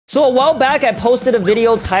So a while back, I posted a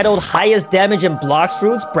video titled Highest Damage in Blox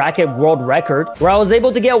Fruits bracket World Record, where I was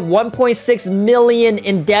able to get 1.6 million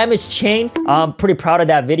in damage chain. I'm pretty proud of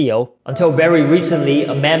that video. Until very recently,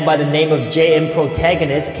 a man by the name of JM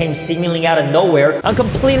Protagonist came seemingly out of nowhere and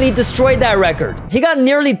completely destroyed that record. He got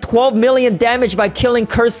nearly 12 million damage by killing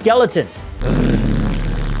cursed skeletons.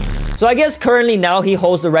 So I guess currently now he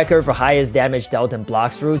holds the record for highest damage dealt in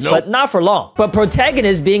Blox Fruits, but not for long. But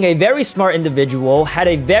Protagonist, being a very smart individual, had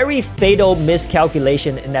a very fatal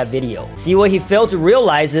miscalculation in that video. See, what he failed to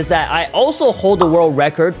realize is that I also hold the world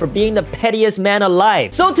record for being the pettiest man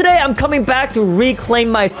alive. So today I'm coming back to reclaim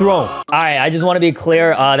my throne. Alright, I just want to be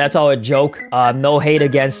clear, that's all a joke. No hate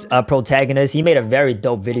against Protagonist. He made a very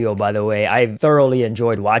dope video, by the way. I thoroughly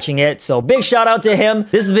enjoyed watching it. So big shout out to him.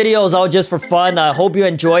 This video is all just for fun. I hope you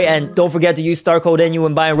enjoy, and don't forget to use star code MeEnyu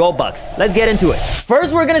when buying Robux. Let's get into it.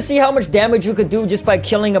 First, we're gonna see how much damage you could do just by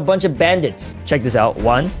killing a bunch of bandits. Check this out.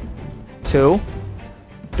 1, 2,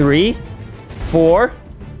 3, 4,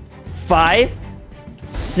 5,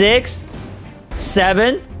 6,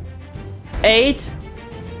 7, 8,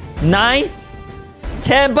 9,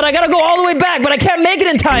 10. But I gotta go all the way back, but I can't make it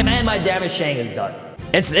in time. And my damage chain is done.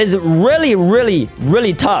 It's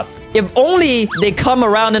really tough. If only they come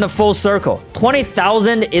around in a full circle.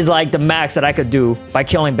 20,000 is like the max that I could do by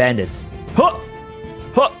killing bandits. Huh!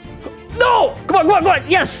 Huh! No! Come on!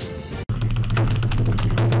 Yes!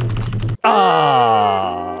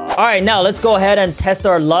 Alright, now let's go ahead and test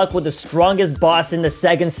our luck with the strongest boss in the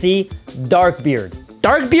second sea, Darkbeard.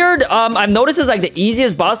 Darkbeard, I've noticed is like the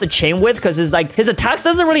easiest boss to chain with because his attacks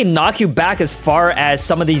doesn't really knock you back as far as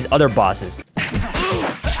some of these other bosses.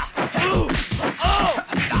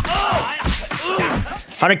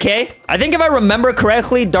 100k? I think if I remember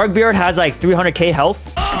correctly, Darkbeard has like 300k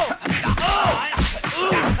health.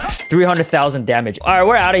 300,000 damage. All right,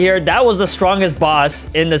 we're out of here. That was the strongest boss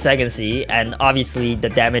in the second sea, and obviously the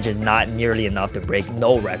damage is not nearly enough to break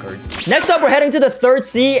no records. Next up, we're heading to the third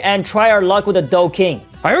sea and try our luck with the Dough King.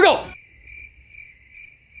 All right, here we go.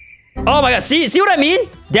 Oh my god, see what I mean?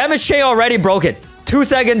 Damage chain already broken. 2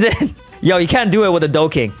 seconds in. Yo, you can't do it with the Dough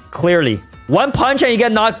King, clearly. One punch and you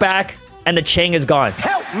get knocked back, and the chain is gone.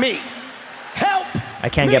 Help me! Help! I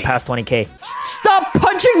can't get past 20k. Stop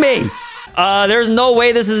punching me! There's no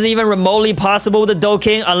way this is even remotely possible with the Dough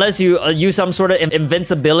King unless you use some sort of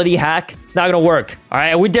invincibility hack. It's not gonna work. All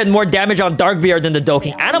right, we did more damage on Darkbeard than the Dough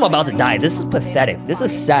King, and I'm about to die. This is pathetic. This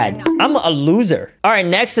is sad. I'm a loser. All right,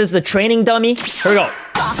 next is the training dummy. Here we go.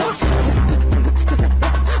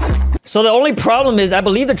 So the only problem is I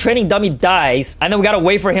believe the training dummy dies, and then we gotta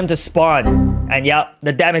wait for him to spawn. And yeah,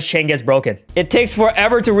 the damage chain gets broken. It takes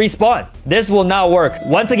forever to respawn. This will not work.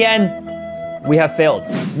 Once again, we have failed.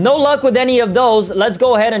 No luck with any of those. Let's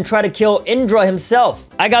go ahead and try to kill Indra himself.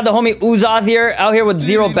 I got the homie Uzoth here, out here with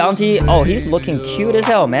 0 bounty. Oh, he's looking cute as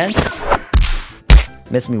hell, man.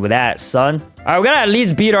 Miss me with that, son. All right, we gotta at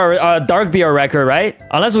least beat our Darkbeard record, right?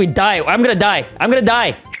 Unless we die. I'm gonna die.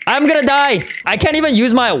 I can't even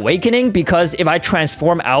use my awakening because if I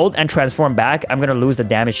transform out and transform back, I'm gonna lose the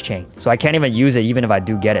damage chain. So I can't even use it even if I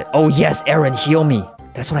do get it. Oh yes, Aaron, heal me.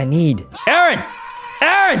 That's what I need. Aaron!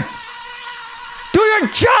 Do your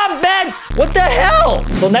job, man! What the hell?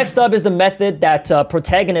 So next up is the method that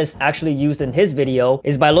Protagonist actually used in his video,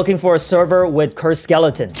 is by looking for a server with cursed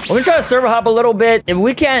skeletons. We're gonna try to server hop a little bit. If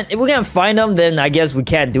we can't find them, then I guess we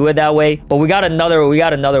can't do it that way. But we got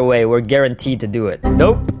another way. We're guaranteed to do it.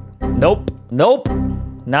 Nope.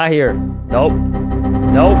 Not here. Nope.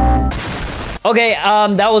 Okay,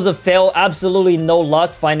 that was a fail. Absolutely no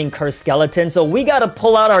luck finding cursed skeletons. So we gotta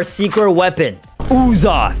pull out our secret weapon,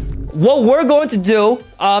 Uzoth. What we're going to do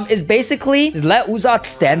is basically let Uzoth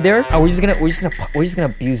stand there, and we're just gonna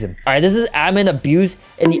abuse him. All right, this is admin abuse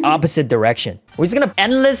in the opposite direction. We're just gonna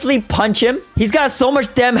endlessly punch him. He's got so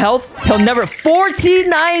much damn health. He'll never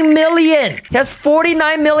 49 million. He has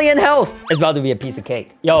 49 million health. It's about to be a piece of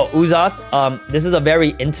cake. Yo, Uzoth, this is a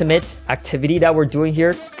very intimate activity that we're doing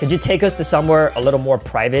here. Could you take us to somewhere a little more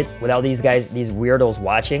private without these weirdos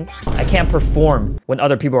watching? I can't perform when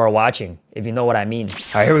other people are watching, if you know what I mean. All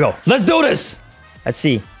right, here we go. Let's do this. Let's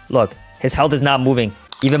see. Look, his health is not moving,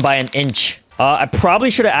 even by an inch. I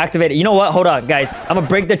probably should have activated. You know what? Hold on, guys. I'm gonna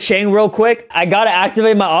break the chain real quick. I gotta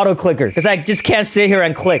activate my auto clicker because I just can't sit here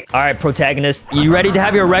and click. All right, Protagonist, you ready to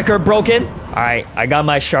have your record broken? All right, I got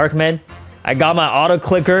my Sharkman. I got my auto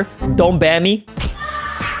clicker. Don't ban me.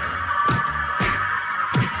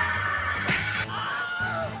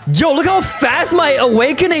 Yo, look how fast my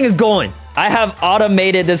awakening is going. I have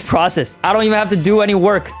automated this process. I don't even have to do any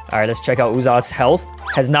work. All right, let's check out Uzoth's health.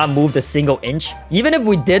 Has not moved a single inch. Even if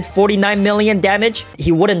we did 49 million damage,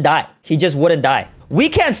 he wouldn't die. He just wouldn't die. We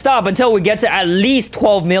can't stop until we get to at least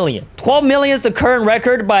 12 million. 12 million is the current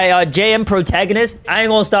record by JM Protagonist. I ain't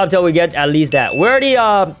gonna stop until we get at least that. We're already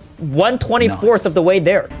 1/24th of the way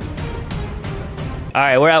there. All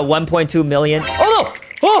right, we're at 1.2 million. Oh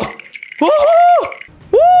no! Oh! Oh!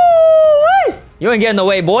 Woo! You ain't getting in the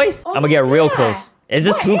way, boy. I'm gonna get real close. Is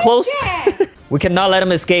this too close? We cannot let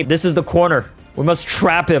him escape. This is the corner. We must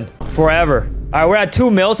trap him forever. All right, we're at 2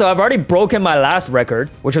 mil, so I've already broken my last record,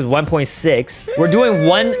 which was 1.6. We're doing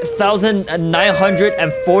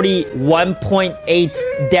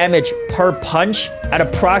 1,941.8 damage per punch at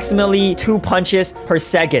approximately 2 punches per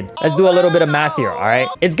second. Let's do a little bit of math here, all right?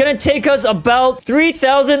 It's gonna take us about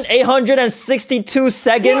 3,862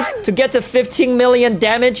 seconds to get to 15 million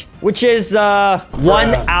damage, which is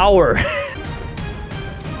 1 hour.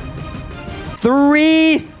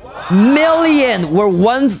 3 million. We're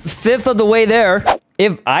 1/5 of the way there.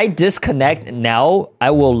 If I disconnect now,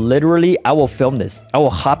 I will film this. I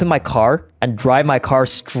will hop in my car and drive my car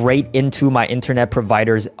straight into my internet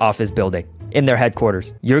provider's office building in their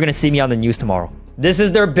headquarters. You're gonna see me on the news tomorrow. This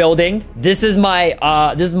is their building. This is my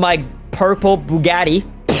purple Bugatti.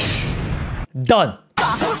 Done.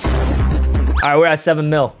 All right, we're at 7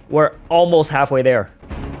 mil. We're almost halfway there.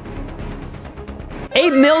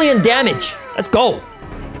 8 million damage. Let's go.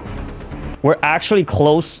 We're actually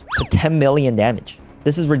close to 10 million damage.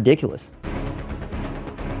 This is ridiculous.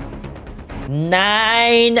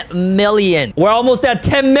 9 million. We're almost at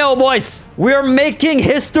 10 mil, boys. We're making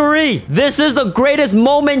history. This is the greatest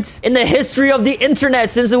moment in the history of the internet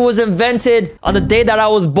since it was invented on the day that I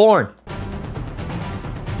was born.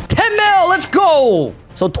 10 mil, let's go.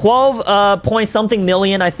 So 12 point something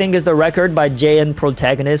million, I think, is the record by JN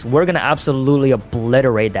Protagonist. We're gonna absolutely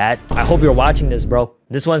obliterate that. I hope you're watching this, bro.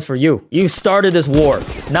 This one's for you. You started this war,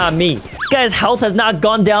 not me. This guy's health has not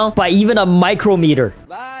gone down by even a micrometer.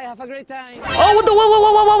 Bye, have a great time. Oh, what the? Whoa, whoa,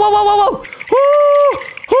 whoa, whoa, whoa, whoa, whoa, whoa.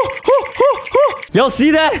 Y'all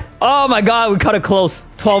see that? Oh my God, we cut it close.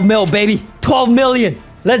 12 mil, baby. 12 million.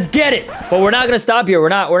 Let's get it. But we're not gonna stop here. We're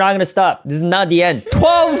not gonna stop. This is not the end.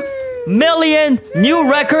 12 million.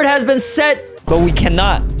 New record has been set. But we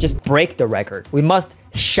cannot just break the record. We must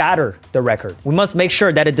shatter the record. We must make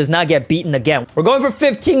sure that it does not get beaten again. We're going for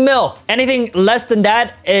 15 mil. Anything less than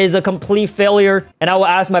that is a complete failure. And I will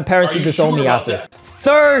ask my parents to disown me after.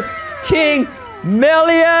 13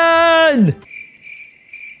 million!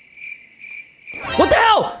 What the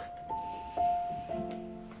hell?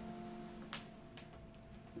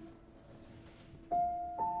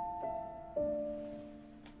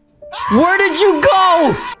 Where did you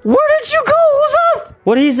go? Where did you go, Uzaf?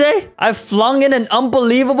 What did he say? I flung in an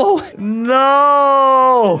unbelievable...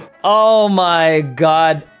 No! Oh my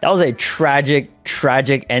God. That was a tragic,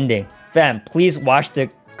 tragic ending. Fam, please watch the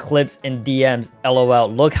clips in DMs.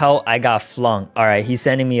 LOL. Look how I got flung. All right, he's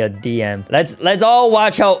sending me a DM. Let's all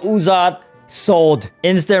watch how Uzaf sold.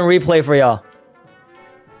 Instant replay for y'all.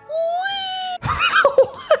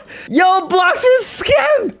 Yo, Blox was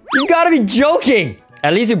scammed. You gotta be joking.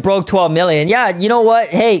 At least you broke 12 million. Yeah, you know what?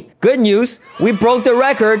 Hey, good news. We broke the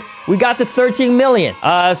record. We got to 13 million.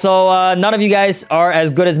 So none of you guys are as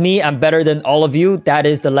good as me. I'm better than all of you. That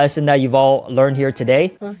is the lesson that you've all learned here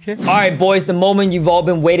today. Okay. All right, boys, the moment you've all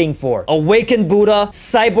been waiting for. Awakened Buddha,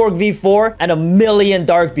 Cyborg V4, and 1,000,000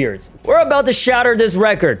 Darkbeards. We're about to shatter this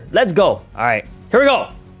record. Let's go. All right, here we go.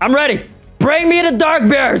 I'm ready. Bring me the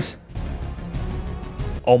Darkbears.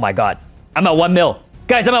 Oh my God. I'm at 1 mil.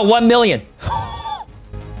 Guys, I'm at 1 million.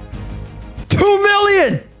 2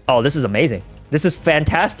 million! Oh, this is amazing. This is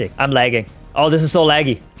fantastic. I'm lagging. Oh, this is so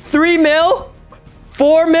laggy. 3 mil?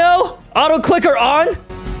 4 mil? Auto clicker on?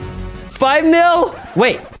 5 mil?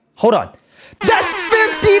 Wait, hold on. That's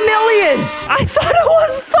 50 million! I thought it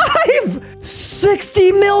was 5!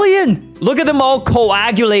 60 million! Look at them all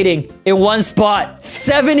coagulating in one spot.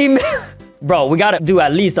 70 million. Bro, we gotta do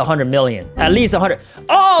at least 100 million. At least 100.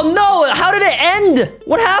 Oh no! How did it end?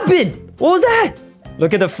 What happened? What was that?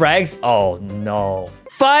 Look at the frags. Oh no.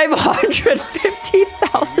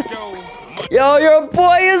 550,000. Yo, your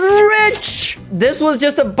boy is rich. This was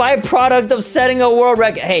just a byproduct of setting a world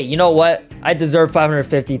record. Hey, you know what? I deserve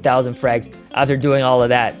 550,000 frags after doing all of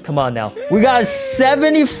that. Come on now. We got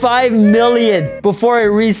 75 million before it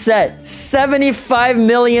reset. 75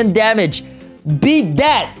 million damage. Beat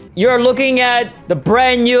that. You're looking at the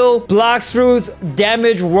brand new Blox Fruits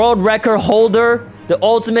damage world record holder, the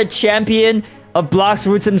ultimate champion of Blox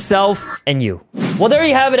Fruits himself, and you. Well, there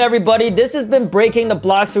you have it, everybody. This has been breaking the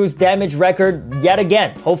Blox Fruits damage record yet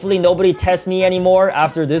again. Hopefully nobody tests me anymore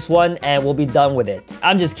after this one, and we'll be done with it.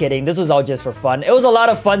 I'm just kidding. This was all just for fun. It was a lot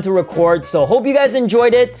of fun to record, so hope you guys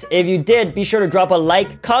enjoyed it. If you did, be sure to drop a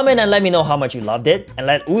like, comment, and let me know how much you loved it. And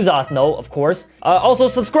let Uzoth know, of course. Also,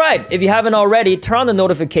 subscribe if you haven't already. Turn on the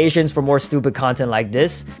notifications for more stupid content like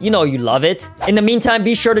this. You know you love it. In the meantime,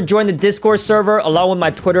 be sure to join the Discord server along with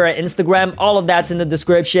my Twitter and Instagram. All of that's in the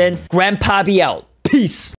description. Grandpappy out. Peace.